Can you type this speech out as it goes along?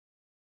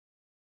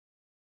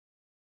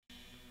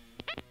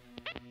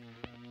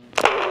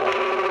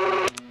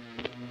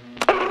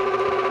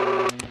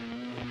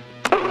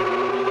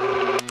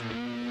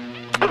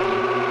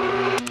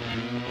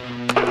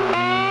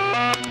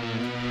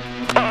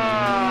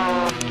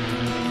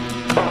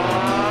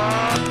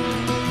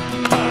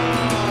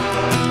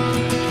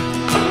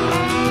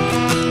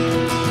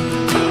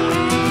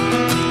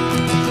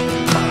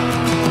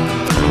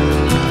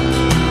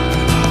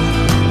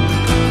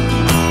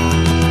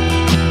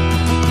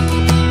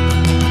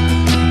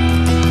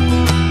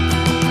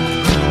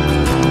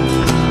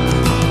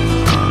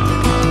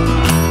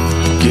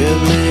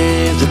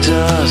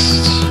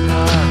bust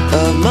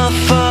of my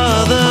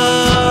father.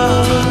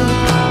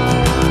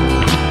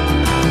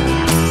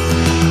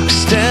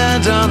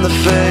 Stand on the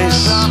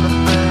face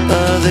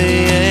of the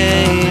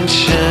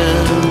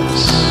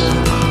ancients.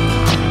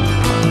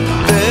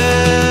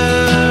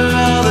 Bear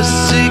all the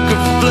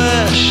secret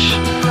flesh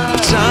of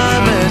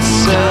time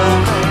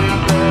itself.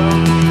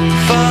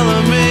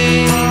 Follow me.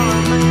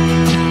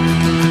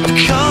 I've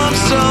come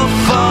so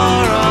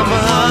far, I'm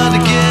behind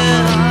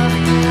again.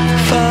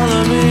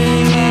 Follow me.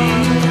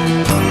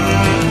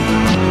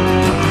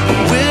 I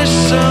wish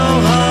so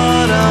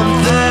hard I'm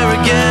there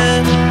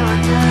again.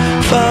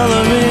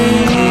 Follow me.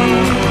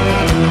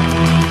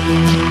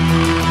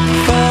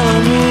 Follow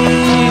me.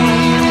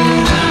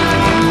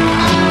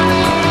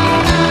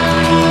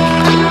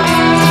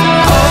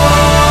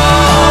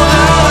 All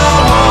that I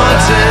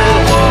wanted,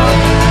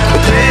 the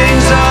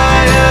things I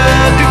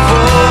had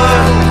before.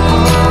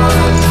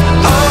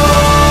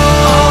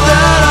 All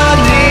that I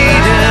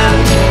needed,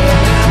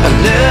 I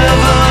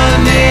never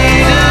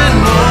needed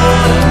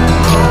more.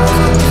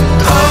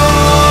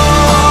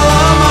 All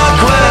of my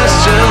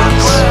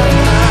questions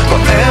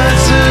were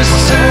answers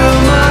to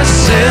my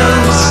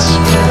sins.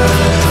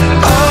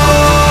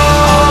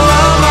 All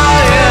of my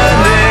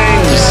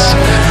endings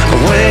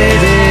are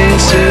waiting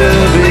to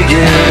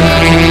begin.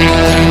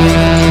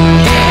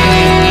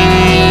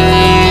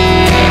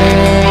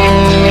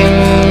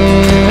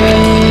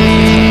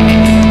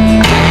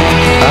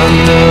 I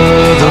know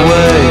the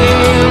way,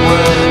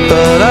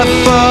 but I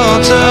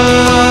falter.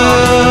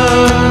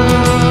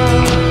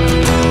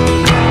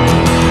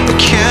 I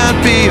can't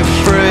be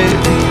afraid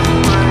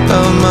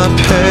of my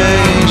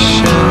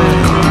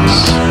patience.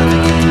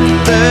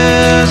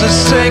 There's a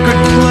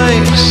sacred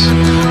place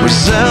where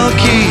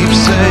Zelki